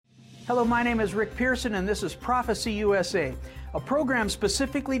Hello, my name is Rick Pearson, and this is Prophecy USA, a program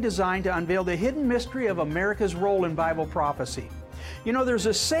specifically designed to unveil the hidden mystery of America's role in Bible prophecy. You know, there's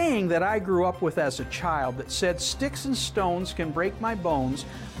a saying that I grew up with as a child that said, "Sticks and stones can break my bones,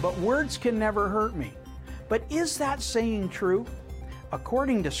 but words can never hurt me." But is that saying true?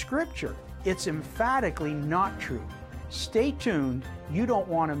 According to Scripture, it's emphatically not true. Stay tuned. You don't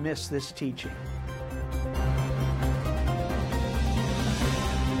want to miss this teaching.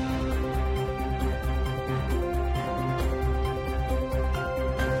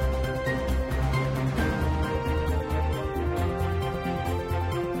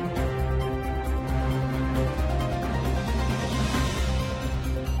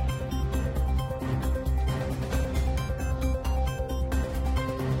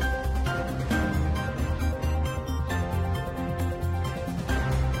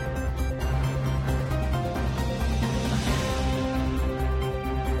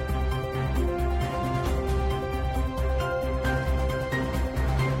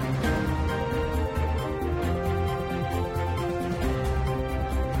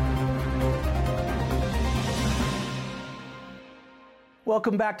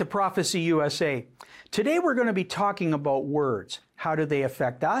 Welcome back to Prophecy USA. Today we're going to be talking about words. How do they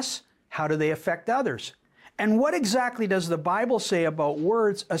affect us? How do they affect others? And what exactly does the Bible say about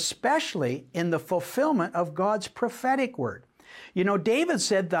words, especially in the fulfillment of God's prophetic word? You know, David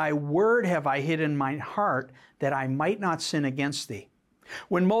said, "Thy word have I hid in mine heart, that I might not sin against thee."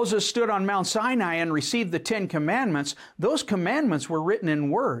 When Moses stood on Mount Sinai and received the 10 Commandments, those commandments were written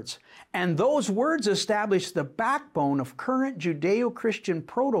in words, and those words established the backbone of current Judeo-Christian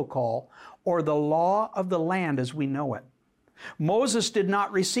protocol, or the law of the land as we know it. Moses did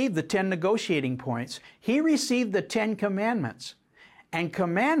not receive the 10 negotiating points. He received the 10 Commandments. And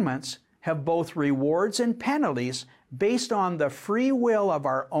commandments have both rewards and penalties based on the free will of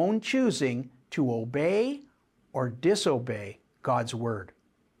our own choosing to obey or disobey God's word.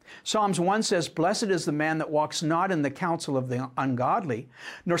 Psalms 1 says, "Blessed is the man that walks not in the counsel of the ungodly,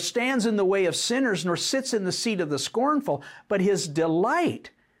 nor stands in the way of sinners, nor sits in the seat of the scornful, but his delight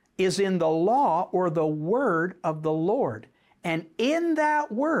is in the law," or the word of the Lord. "And in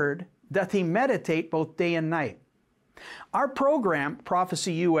that word doth he meditate both day and night." Our program,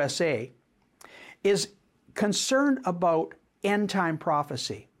 Prophecy USA, is concerned about end-time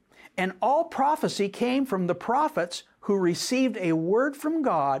prophecy. And all prophecy came from the prophets who received a word from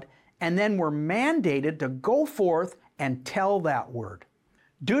God and then were mandated to go forth and tell that word.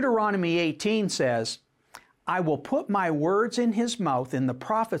 Deuteronomy 18 says, "I will put my words in his mouth, in the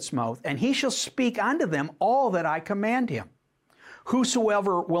prophet's mouth, and he shall speak unto them all that I command him.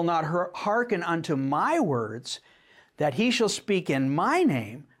 Whosoever will not hearken unto my words, that he shall speak in my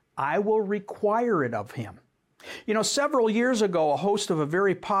name, I will require it of him." You know, several years ago, a host of a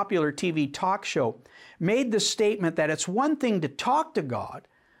very popular TV talk show made the statement that it's one thing to talk to God,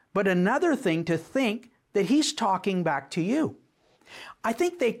 but another thing to think that He's talking back to you. I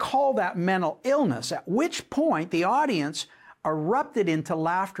think they call that mental illness, at which point the audience erupted into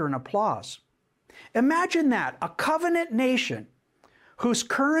laughter and applause. Imagine that, a covenant nation whose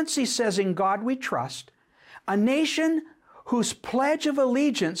currency says, "In God we trust," a nation whose pledge of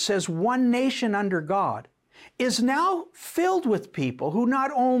allegiance says, "One nation under God," is now filled with people who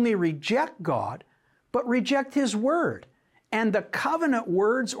not only reject God, but reject His word and the covenant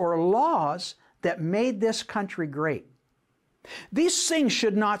words or laws that made this country great. These things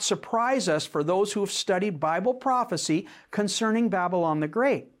should not surprise us for those who have studied Bible prophecy concerning Babylon the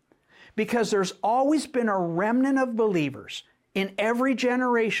Great, because there's always been a remnant of believers in every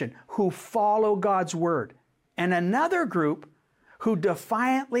generation who follow God's word, and another group who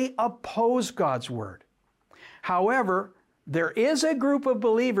defiantly oppose God's word. However, there is a group of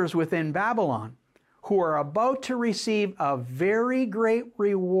believers within Babylon who are about to receive a very great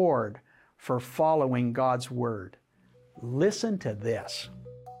reward for following God's word. Listen to this.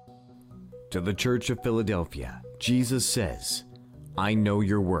 To the Church of Philadelphia, Jesus says, "I know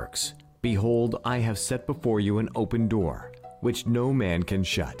your works. Behold, I have set before you an open door, which no man can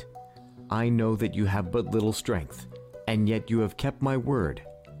shut. I know that you have but little strength, and yet you have kept my word,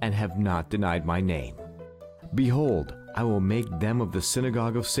 and have not denied my name. Behold, I will make them of the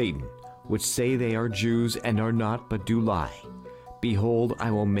synagogue of Satan, which say they are Jews and are not, but do lie. Behold, I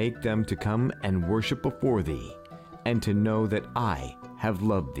will make them to come and worship before thee, and to know that I have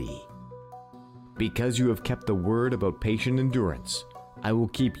loved thee. Because you have kept the word about patient endurance, I will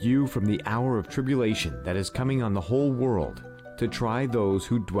keep you from the hour of tribulation that is coming on the whole world, to try those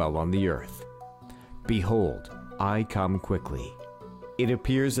who dwell on the earth. Behold, I come quickly." It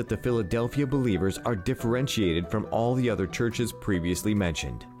appears that the Philadelphia believers are differentiated from all the other churches previously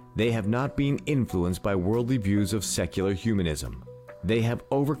mentioned, They have not been influenced by worldly views of secular humanism. They have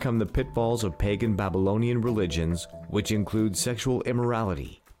overcome the pitfalls of pagan Babylonian religions, which include sexual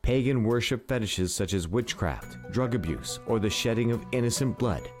immorality, pagan worship fetishes such as witchcraft, drug abuse, or the shedding of innocent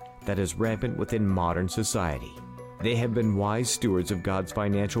blood that is rampant within modern society. They have been wise stewards of God's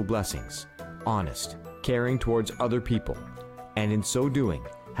financial blessings, honest, caring towards other people, and in so doing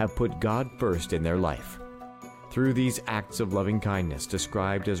have put God first in their life. Through these acts of loving kindness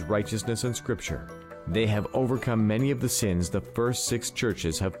described as righteousness in Scripture, they have overcome many of the sins the first 6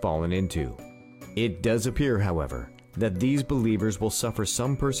 churches have fallen into. It does appear, however, that these believers will suffer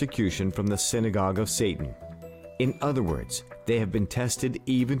some persecution from the synagogue of Satan. In other words, they have been tested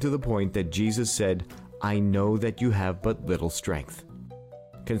even to the point that Jesus said, "I know that you have but little strength."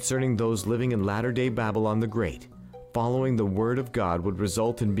 Concerning those living in latter-day Babylon the Great, following the word of God would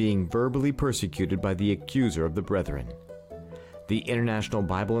result in being verbally persecuted by the accuser of the brethren. The International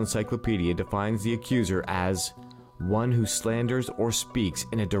Bible Encyclopedia defines the accuser as one who slanders or speaks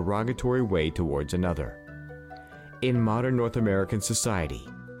in a derogatory way towards another. In modern North American society,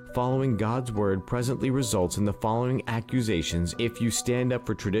 following God's word presently results in the following accusations. If you stand up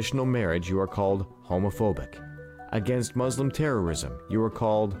for traditional marriage, you are called homophobic. Against Muslim terrorism, you are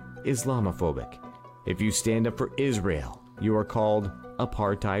called Islamophobic. If you stand up for Israel, you are called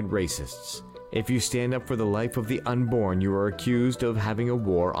apartheid racists. If you stand up for the life of the unborn, you are accused of having a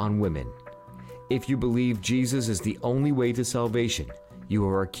war on women. If you believe Jesus is the only way to salvation, you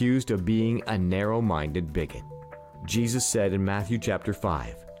are accused of being a narrow-minded bigot. Jesus said in Matthew chapter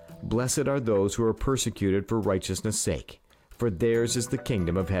 5, "Blessed are those who are persecuted for righteousness' sake, for theirs is the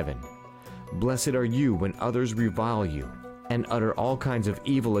kingdom of heaven. Blessed are you when others revile you and utter all kinds of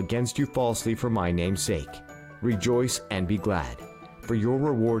evil against you falsely for my name's sake. Rejoice and be glad, for your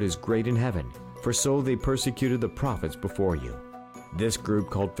reward is great in heaven, for so they persecuted the prophets before you." This group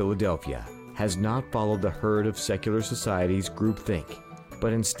called Philadelphia has not followed the herd of secular society's groupthink,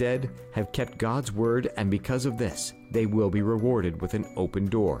 but instead have kept God's word, and because of this, they will be rewarded with an open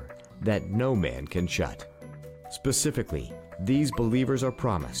door that no man can shut. Specifically, these believers are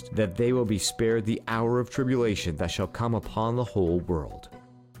promised that they will be spared the hour of tribulation that shall come upon the whole world.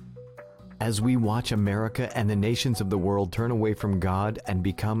 As we watch America and the nations of the world turn away from God and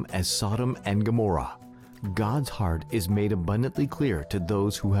become as Sodom and Gomorrah, God's heart is made abundantly clear to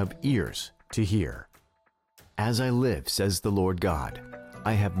those who have ears to hear. "As I live, says the Lord God,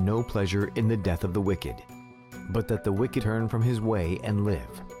 I have no pleasure in the death of the wicked, but that the wicked turn from his way and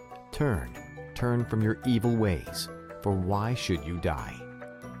live. Turn from your evil ways, for why should you die?"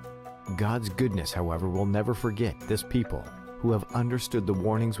 God's goodness, however, will never forget this people who have understood the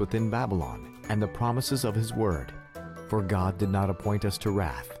warnings within Babylon and the promises of his word. For God did not appoint us to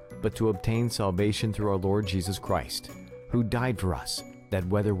wrath, but to obtain salvation through our Lord Jesus Christ, who died for us, that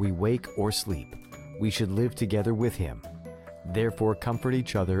whether we wake or sleep, we should live together with him. Therefore comfort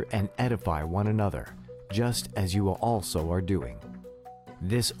each other and edify one another, just as you also are doing.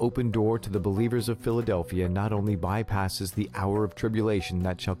 This open door to the believers of Philadelphia not only bypasses the hour of tribulation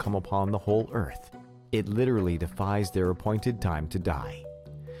that shall come upon the whole earth, it literally defies their appointed time to die.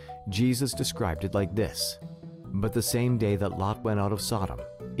 Jesus described it like this: "But the same day that Lot went out of Sodom,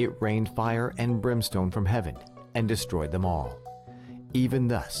 it rained fire and brimstone from heaven, and destroyed them all. Even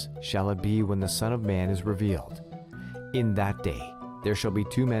thus shall it be when the Son of Man is revealed. In that day there shall be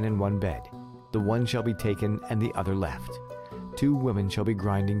 2 men in one bed, the one shall be taken and the other left. 2 women shall be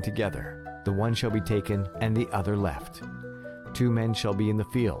grinding together, the one shall be taken and the other left. 2 men shall be in the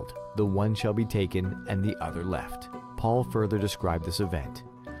field, the one shall be taken and the other left." Paul further described this event.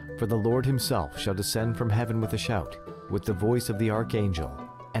 "For the Lord himself shall descend from heaven with a shout, with the voice of the archangel,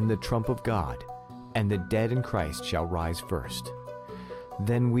 and the trump of God, and the dead in Christ shall rise first.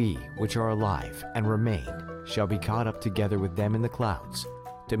 Then we, which are alive and remain, shall be caught up together with them in the clouds,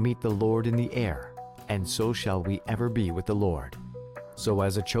 to meet the Lord in the air, and so shall we ever be with the Lord." So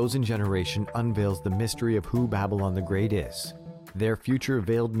as a chosen generation unveils the mystery of who Babylon the Great is, their future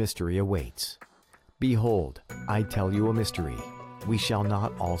veiled mystery awaits. "Behold, I tell you a mystery. We shall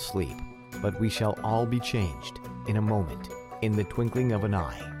not all sleep, but we shall all be changed in a moment, in the twinkling of an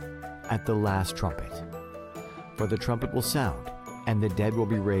eye, at the last trumpet. For the trumpet will sound, and the dead will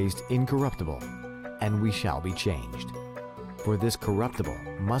be raised incorruptible, and we shall be changed. For this corruptible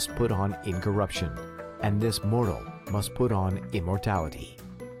must put on incorruption, and this mortal must put on immortality."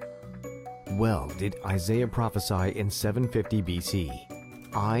 Well did Isaiah prophesy in 750 BC,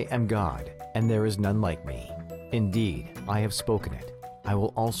 "I am God, and there is none like me. Indeed, I have spoken it. I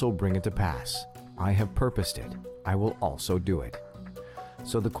will also bring it to pass. I have purposed it. I will also do it."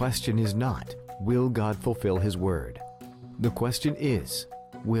 So the question is not, will God fulfill his word? The question is,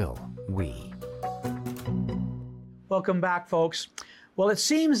 will we. Welcome back, folks. Well, it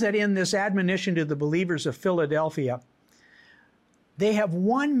seems that in this admonition to the believers of Philadelphia, they have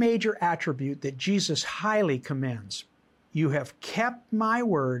one major attribute that Jesus highly commends. You have kept my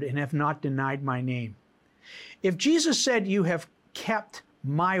word and have not denied my name. If Jesus said you have kept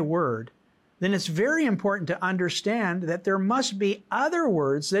my word, then it's very important to understand that there must be other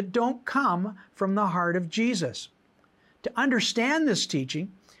words that don't come from the heart of Jesus. To understand this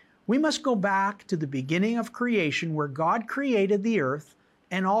teaching, we must go back to the beginning of creation where God created the earth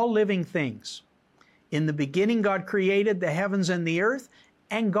and all living things. In the beginning, God created the heavens and the earth,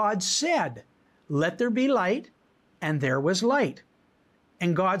 and God said, "Let there be light," and there was light.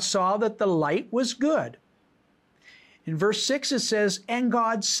 And God saw that the light was good. In verse 6 it says, "And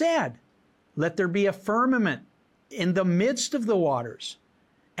God said, let there be a firmament in the midst of the waters,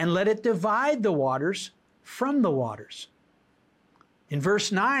 and let it divide the waters from the waters." In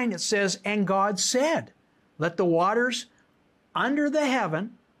verse 9 it says, "And God said, let the waters under the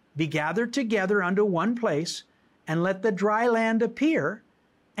heaven be gathered together unto one place, and let the dry land appear,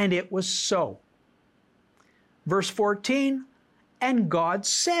 and it was so." Verse 14, "And God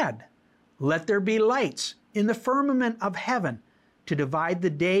said, let there be lights in the firmament of heaven to divide the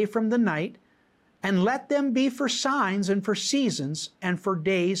day from the night, and let them be for signs and for seasons and for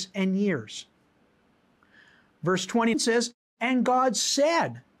days and years." Verse 20 says, "And God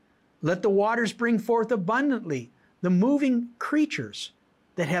said, let the waters bring forth abundantly the moving creatures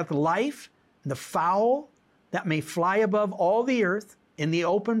that hath life, and the fowl that may fly above all the earth in the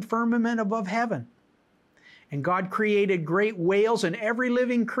open firmament above heaven. And God created great whales and every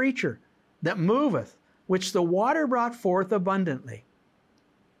living creature that moveth, which the water brought forth abundantly."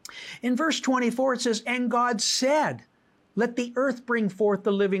 In verse 24 it says, "And God said, let the earth bring forth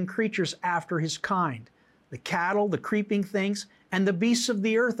the living creatures after his kind, the cattle, the creeping things, and the beasts of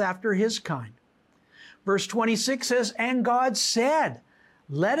the earth after his kind." Verse 26 says, "And God said,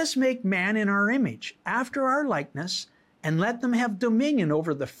 let us make man in our image, after our likeness, and let them have dominion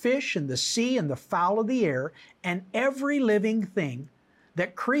over the fish and the sea and the fowl of the air, and every living thing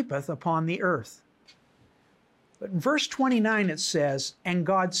that creepeth upon the earth." But in verse 29 it says, "And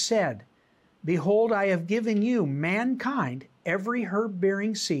God said, Behold, I have given you, mankind, every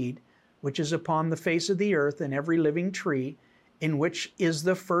herb-bearing seed, which is upon the face of the earth, and every living tree, in which is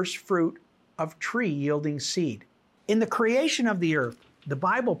the first fruit of tree yielding seed." In the creation of the earth, the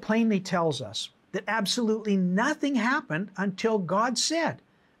Bible plainly tells us that absolutely nothing happened until God said.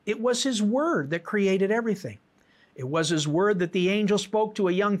 It was His Word that created everything. It was His Word that the angel spoke to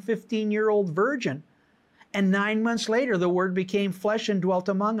a young 15-year-old virgin, and 9 months later the Word became flesh and dwelt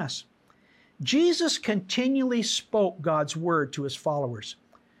among us. Jesus continually spoke God's Word to His followers.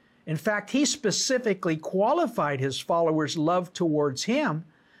 In fact, He specifically qualified His followers' love towards Him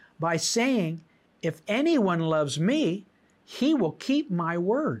by saying, "If anyone loves me, he will keep my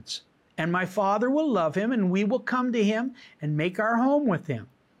words, and my Father will love him, and we will come to him and make our home with him.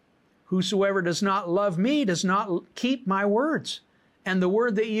 Whosoever does not love me does not keep my words, and the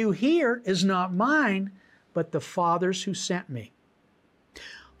word that you hear is not mine, but the Father's who sent me."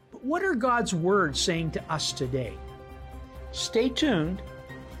 But what are God's words saying to us today? Stay tuned.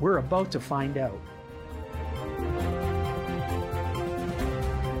 We're about to find out.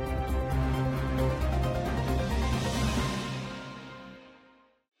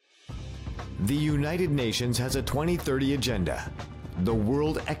 The United Nations has a 2030 agenda. The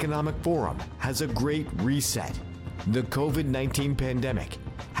World Economic Forum has a great reset. The COVID-19 pandemic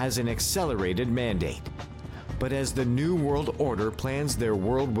has an accelerated mandate. But as the New World Order plans their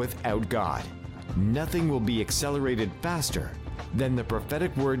world without God, nothing will be accelerated faster than the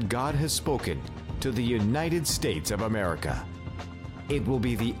prophetic word God has spoken to the United States of America. It will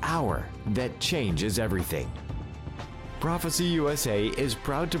be the hour that changes everything. Prophecy USA is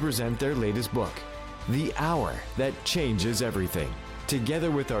proud to present their latest book, The Hour That Changes Everything. Together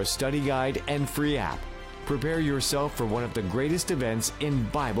with our study guide and free app, prepare yourself for one of the greatest events in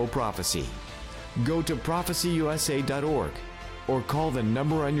Bible prophecy. Go to prophecyusa.org or call the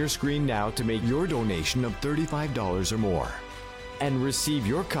number on your screen now to make your donation of $35 or more and receive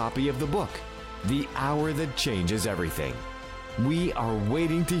your copy of the book, The Hour That Changes Everything. We are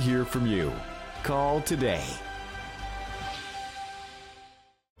waiting to hear from you. Call today.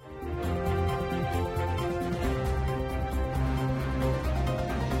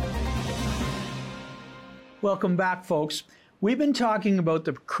 Welcome back, folks. We've been talking about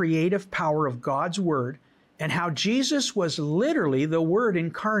the creative power of God's Word and how Jesus was literally the Word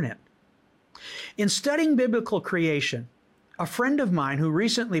incarnate. In studying biblical creation, A friend of mine who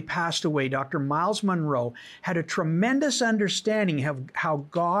recently passed away, Dr. Miles Monroe, had a tremendous understanding of how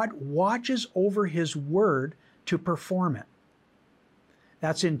God watches over His Word to perform it.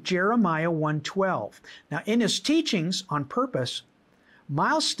 That's in Jeremiah 1:12. Now, in his teachings on purpose,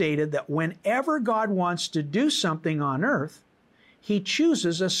 Miles stated that whenever God wants to do something on earth, He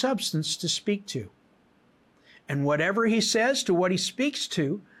chooses a substance to speak to. And whatever He says to what He speaks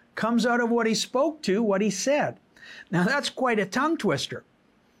to comes out of what He spoke to, what He said. Now, that's quite a tongue twister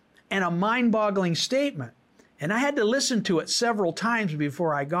and a mind-boggling statement. And I had to listen to it several times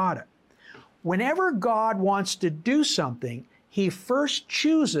before I got it. Whenever God wants to do something, He first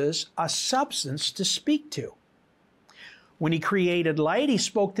chooses a substance to speak to. When He created light, He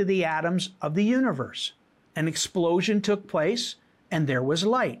spoke to the atoms of the universe. An explosion took place, and there was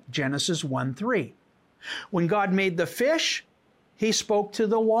light, Genesis 1:3. When God made the fish, He spoke to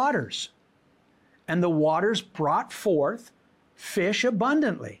the waters, and the waters brought forth fish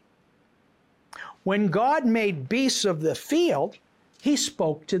abundantly. When God made beasts of the field, He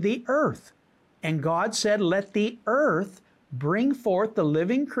spoke to the earth, and God said, "Let the earth bring forth the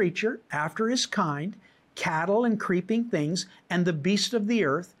living creature after his kind, cattle and creeping things, and the beast of the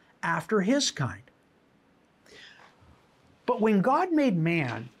earth after his kind." But when God made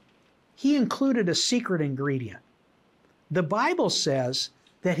man, He included a secret ingredient. The Bible says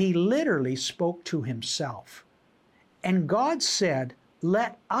that He literally spoke to Himself. And God said,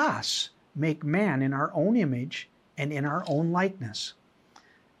 "Let us make man in our own image and in our own likeness."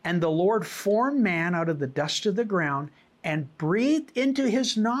 And the Lord formed man out of the dust of the ground and breathed into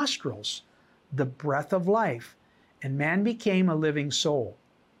his nostrils the breath of life, and man became a living soul.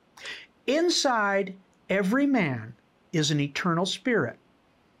 Inside every man is an eternal spirit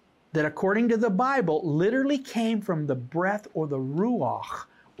that, according to the Bible, literally came from the breath or the ruach,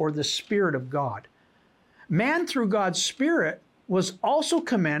 or the Spirit of God. Man, through God's Spirit, was also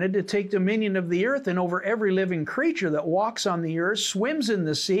commanded to take dominion of the earth and over every living creature that walks on the earth, swims in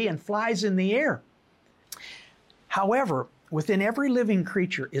the sea, and flies in the air. However, within every living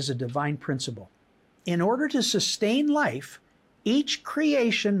creature is a divine principle. In order to sustain life, each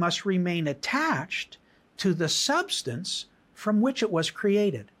creation must remain attached to the substance from which it was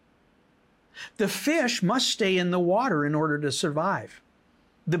created. The fish must stay in the water in order to survive.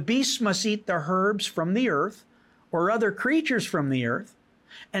 The beasts must eat the herbs from the earth or other creatures from the earth,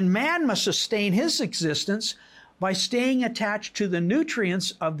 and man must sustain his existence by staying attached to the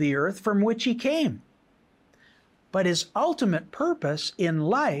nutrients of the earth from which he came. But his ultimate purpose in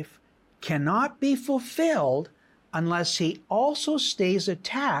life cannot be fulfilled unless he also stays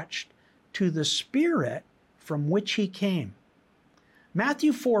attached to the Spirit from which he came.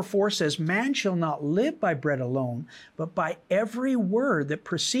 Matthew 4:4 says, "Man shall not live by bread alone, but by every word that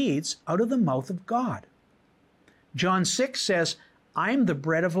proceeds out of the mouth of God." John 6 says, "I am the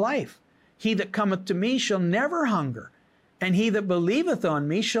bread of life. He that cometh to me shall never hunger, and he that believeth on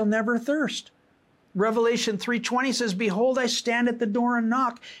me shall never thirst." Revelation 3:20 says, "Behold, I stand at the door and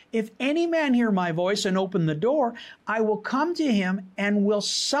knock. If any man hear my voice and open the door, I will come to him and will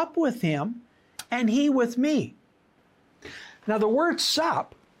sup with him, and he with me." Now, the word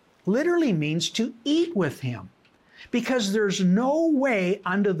sup literally means to eat with him, because there's no way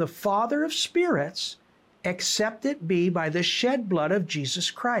unto the Father of spirits except it be by the shed blood of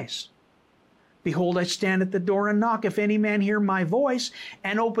Jesus Christ. "Behold, I stand at the door and knock. If any man hear my voice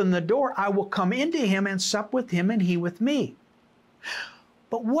and open the door, I will come into him and sup with him, and he with me."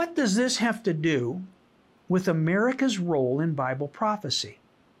 But what does this have to do with America's role in Bible prophecy?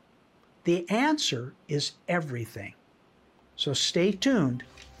 The answer is everything. So stay tuned,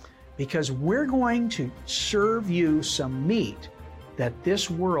 because we're going to serve you some meat that this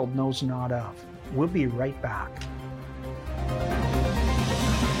world knows not of. We'll be right back.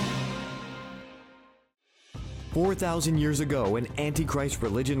 "4,000 years ago, an Antichrist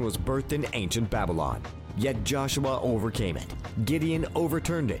religion was birthed in ancient Babylon. Yet Joshua overcame it, Gideon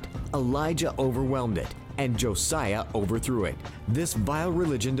overturned it, Elijah overwhelmed it, and Josiah overthrew it. This vile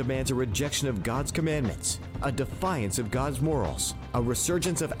religion demands a rejection of God's commandments, a defiance of God's morals, a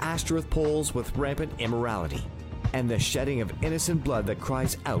resurgence of Ashtoreth poles with rampant immorality, and the shedding of innocent blood that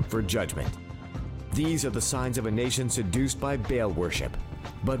cries out for judgment. These are the signs of a nation seduced by Baal worship.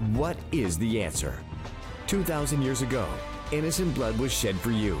 But what is the answer? 2,000 years ago, innocent blood was shed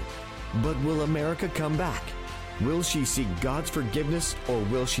for you. But will America come back? Will she seek God's forgiveness, or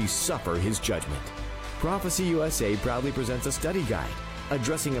will she suffer His judgment? Prophecy USA proudly presents a study guide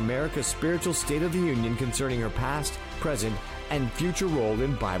addressing America's spiritual state of the union concerning her past, present, and future role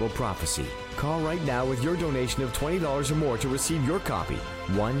in Bible prophecy. Call right now with your donation of $20 or more to receive your copy.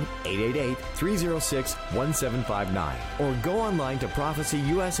 1-888-306-1759. Or go online to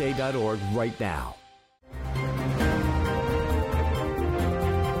prophecyusa.org right now.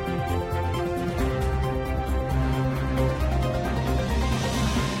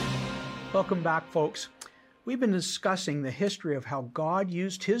 Welcome back, folks. We've been discussing the history of how God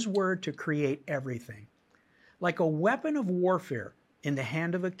used His Word to create everything. Like a weapon of warfare in the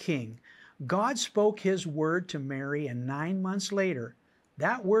hand of a king, God spoke His Word to Mary, and 9 months later,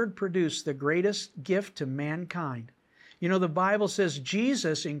 that Word produced the greatest gift to mankind. You know, the Bible says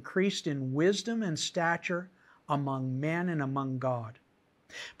Jesus increased in wisdom and stature among men and among God.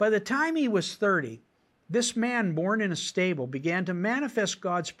 By the time He was 30, this man born in a stable began to manifest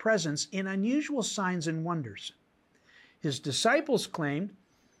God's presence in unusual signs and wonders. His disciples claimed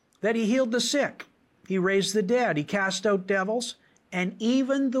that He healed the sick, He raised the dead, He cast out devils, and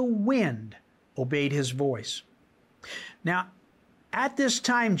even the wind obeyed His voice. Now, at this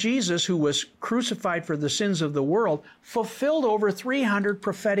time, Jesus, who was crucified for the sins of the world, fulfilled over 300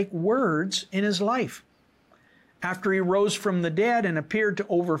 prophetic words in His life. After He rose from the dead and appeared to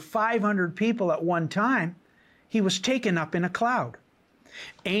over 500 people at one time, He was taken up in a cloud.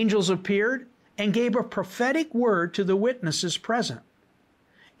 Angels appeared and gave a prophetic word to the witnesses present.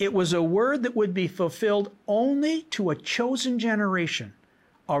 It was a word that would be fulfilled only to a chosen generation,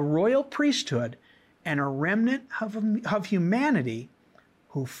 a royal priesthood, and a remnant of humanity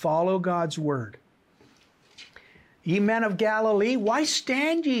who follow God's word. Ye men of Galilee, why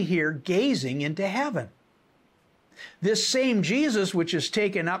stand ye here gazing into heaven? This same Jesus which is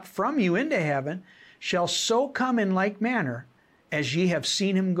taken up from you into heaven shall so come in like manner as ye have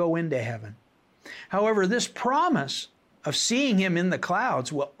seen Him go into heaven. However, this promise of seeing Him in the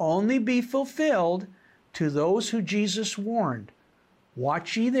clouds will only be fulfilled to those who Jesus warned.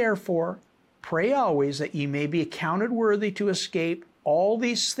 Watch ye therefore, pray always, that ye may be accounted worthy to escape all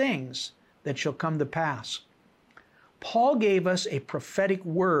these things that shall come to pass. Paul gave us a prophetic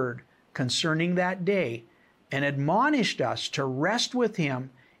word concerning that day, and admonished us to rest with Him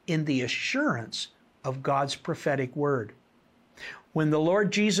in the assurance of God's prophetic word. When the Lord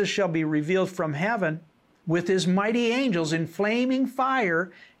Jesus shall be revealed from heaven with His mighty angels in flaming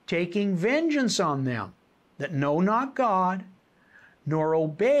fire, taking vengeance on them that know not God, nor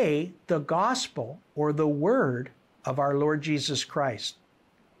obey the gospel or the word of our Lord Jesus Christ.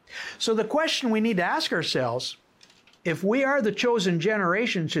 So the question we need to ask ourselves, if we are the chosen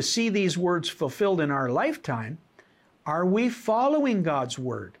generation to see these words fulfilled in our lifetime, are we following God's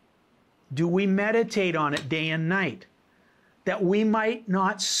word? Do we meditate on it day and night, that we might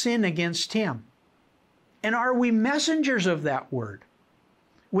not sin against Him? And are we messengers of that word?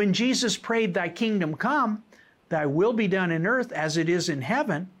 When Jesus prayed, "Thy kingdom come, Thy will be done in earth as it is in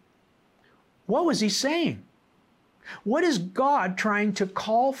heaven," what was He saying? What is God trying to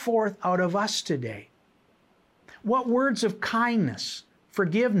call forth out of us today? What words of kindness,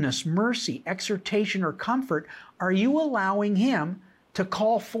 forgiveness, mercy, exhortation, or comfort are you allowing Him to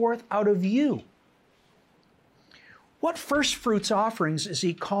call forth out of you? What first fruits offerings is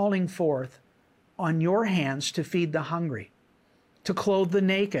He calling forth on your hands to feed the hungry, to clothe the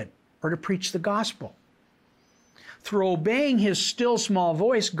naked, or to preach the gospel? Through obeying His still small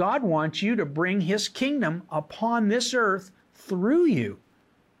voice, God wants you to bring His kingdom upon this earth through you.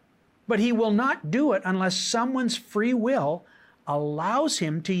 But He will not do it unless someone's free will allows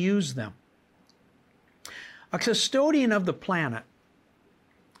Him to use them. A custodian of the planet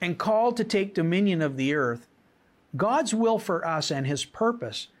and called to take dominion of the earth, God's will for us and His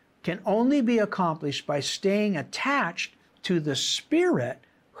purpose can only be accomplished by staying attached to the Spirit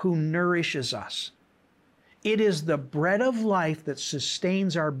who nourishes us. It is the bread of life that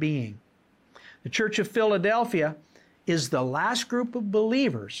sustains our being. The Church of Philadelphia is the last group of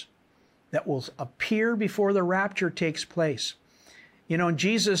believers that will appear before the rapture takes place. You know,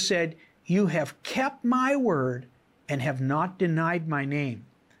 Jesus said, "You have kept my word and have not denied my name."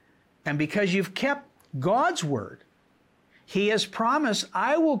 And because you've kept God's word, He has promised,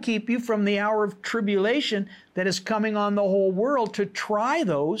 "I will keep you from the hour of tribulation that is coming on the whole world to try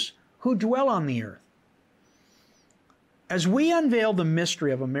those who dwell on the earth." As we unveil the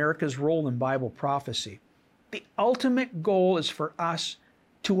mystery of America's role in Bible prophecy, the ultimate goal is for us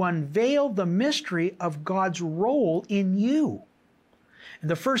to unveil the mystery of God's role in you. And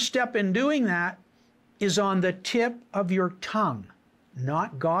the first step in doing that is on the tip of your tongue,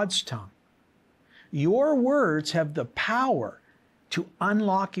 not God's tongue. Your words have the power to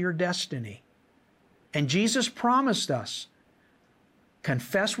unlock your destiny. And Jesus promised us,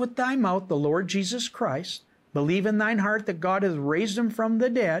 "Confess with thy mouth the Lord Jesus Christ, Believe in thine heart that God hath raised him from the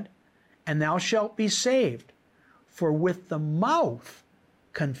dead, and thou shalt be saved. For with the mouth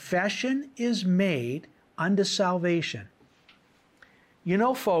confession is made unto salvation. You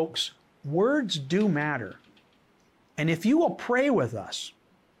know, folks, words do matter. And if you will pray with us,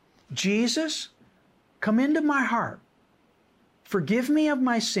 Jesus, come into my heart, forgive me of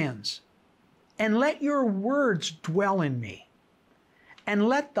my sins, and let your words dwell in me, and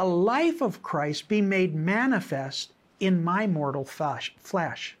let the life of Christ be made manifest in my mortal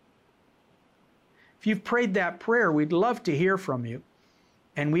flesh. If you've prayed that prayer, we'd love to hear from you,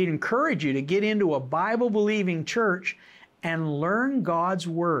 and we'd encourage you to get into a Bible-believing church and learn God's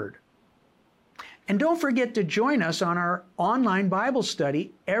Word. And don't forget to join us on our online Bible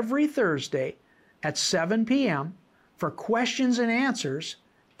study every Thursday at 7 p.m. for questions and answers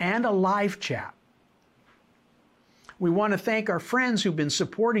and a live chat. We want to thank our friends who've been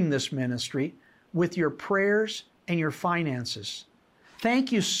supporting this ministry with your prayers and your finances.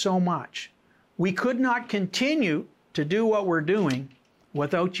 Thank you so much. We could not continue to do what we're doing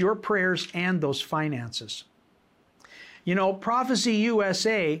without your prayers and those finances. You know, Prophecy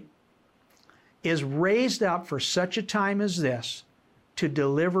USA is raised up for such a time as this to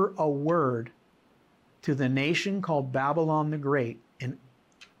deliver a word to the nation called Babylon the Great, in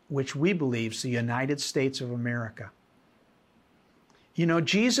which we believe is the United States of America. You know,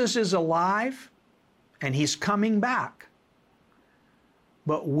 Jesus is alive and he's coming back.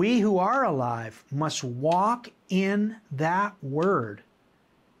 But we who are alive must walk in that word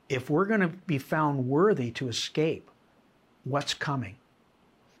if we're going to be found worthy to escape what's coming.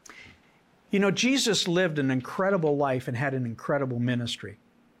 You know, Jesus lived an incredible life and had an incredible ministry.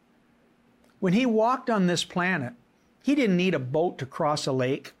 When he walked on this planet, he didn't need a boat to cross a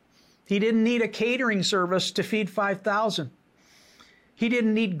lake. He didn't need a catering service to feed 5,000. He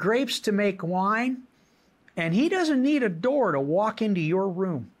didn't need grapes to make wine. And he doesn't need a door to walk into your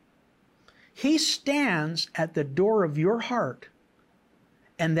room. He stands at the door of your heart,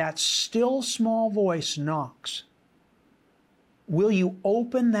 and that still small voice knocks. Will you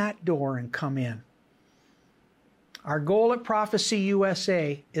open that door and come in? Our goal at Prophecy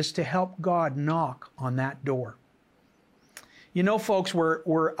USA is to help God knock on that door. You know, folks,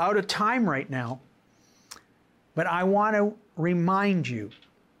 we're out of time right now, but I want to remind you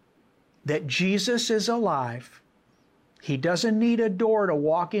that Jesus is alive. He doesn't need a door to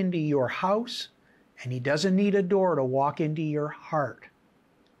walk into your house, and he doesn't need a door to walk into your heart.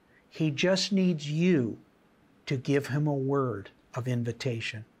 He just needs you to give him a word of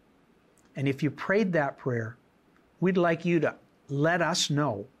invitation. And if you prayed that prayer, we'd like you to let us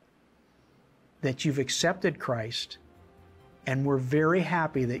know that you've accepted Christ, and we're very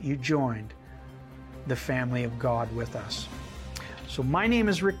happy that you joined the family of God with us. So my name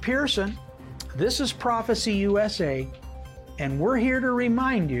is Rick Pearson. This is Prophecy USA, and we're here to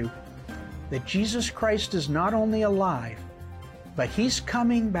remind you that Jesus Christ is not only alive, but he's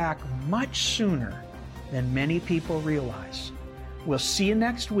coming back much sooner than many people realize. We'll see you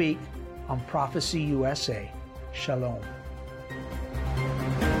next week on Prophecy USA. Shalom.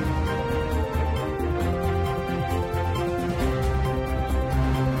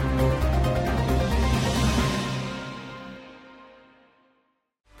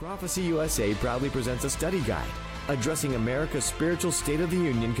 Prophecy USA proudly presents a study guide addressing America's spiritual state of the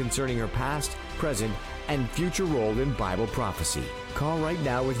union concerning her past, present, and future role in Bible prophecy. Call right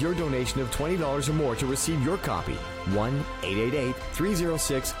now with your donation of $20 or more to receive your copy.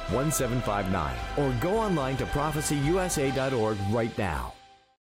 1-888-306-1759. Or go online to prophecyusa.org right now.